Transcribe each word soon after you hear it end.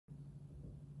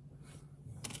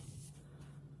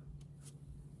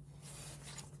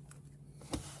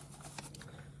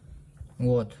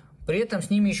Вот. При этом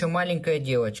с ними еще маленькая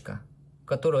девочка,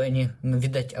 которую они,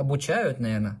 видать, обучают,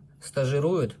 наверное,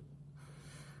 стажируют.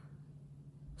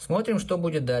 Смотрим, что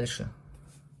будет дальше.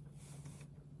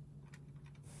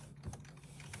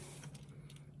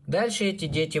 Дальше эти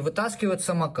дети вытаскивают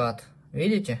самокат.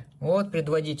 Видите? Вот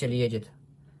предводитель едет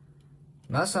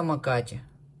на самокате.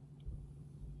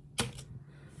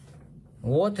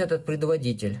 Вот этот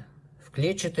предводитель в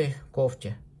клетчатой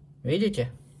кофте.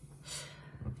 Видите?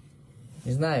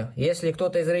 Не знаю, если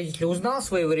кто-то из родителей узнал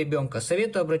своего ребенка,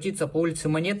 советую обратиться по улице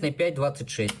Монетной,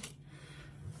 5-26.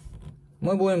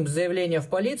 Мы будем заявление в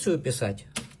полицию писать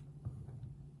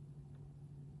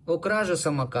о краже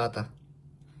самоката.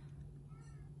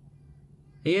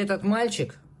 И этот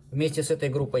мальчик вместе с этой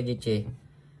группой детей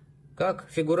как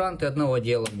фигуранты одного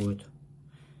дела будет.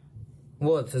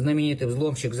 Вот знаменитый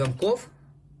взломщик замков.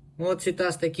 Вот в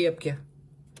цветастой кепке.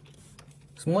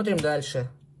 Смотрим дальше.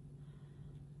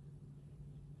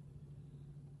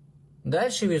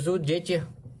 Дальше везут дети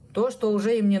то, что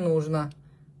уже им не нужно.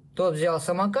 Тот взял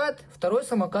самокат, второй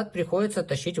самокат приходится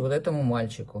тащить вот этому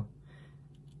мальчику,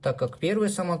 так как первый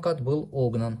самокат был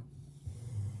угнан.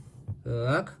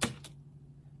 Так.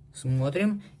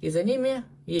 Смотрим. И за ними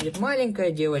едет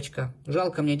маленькая девочка.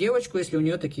 Жалко мне девочку, если у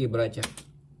нее такие братья.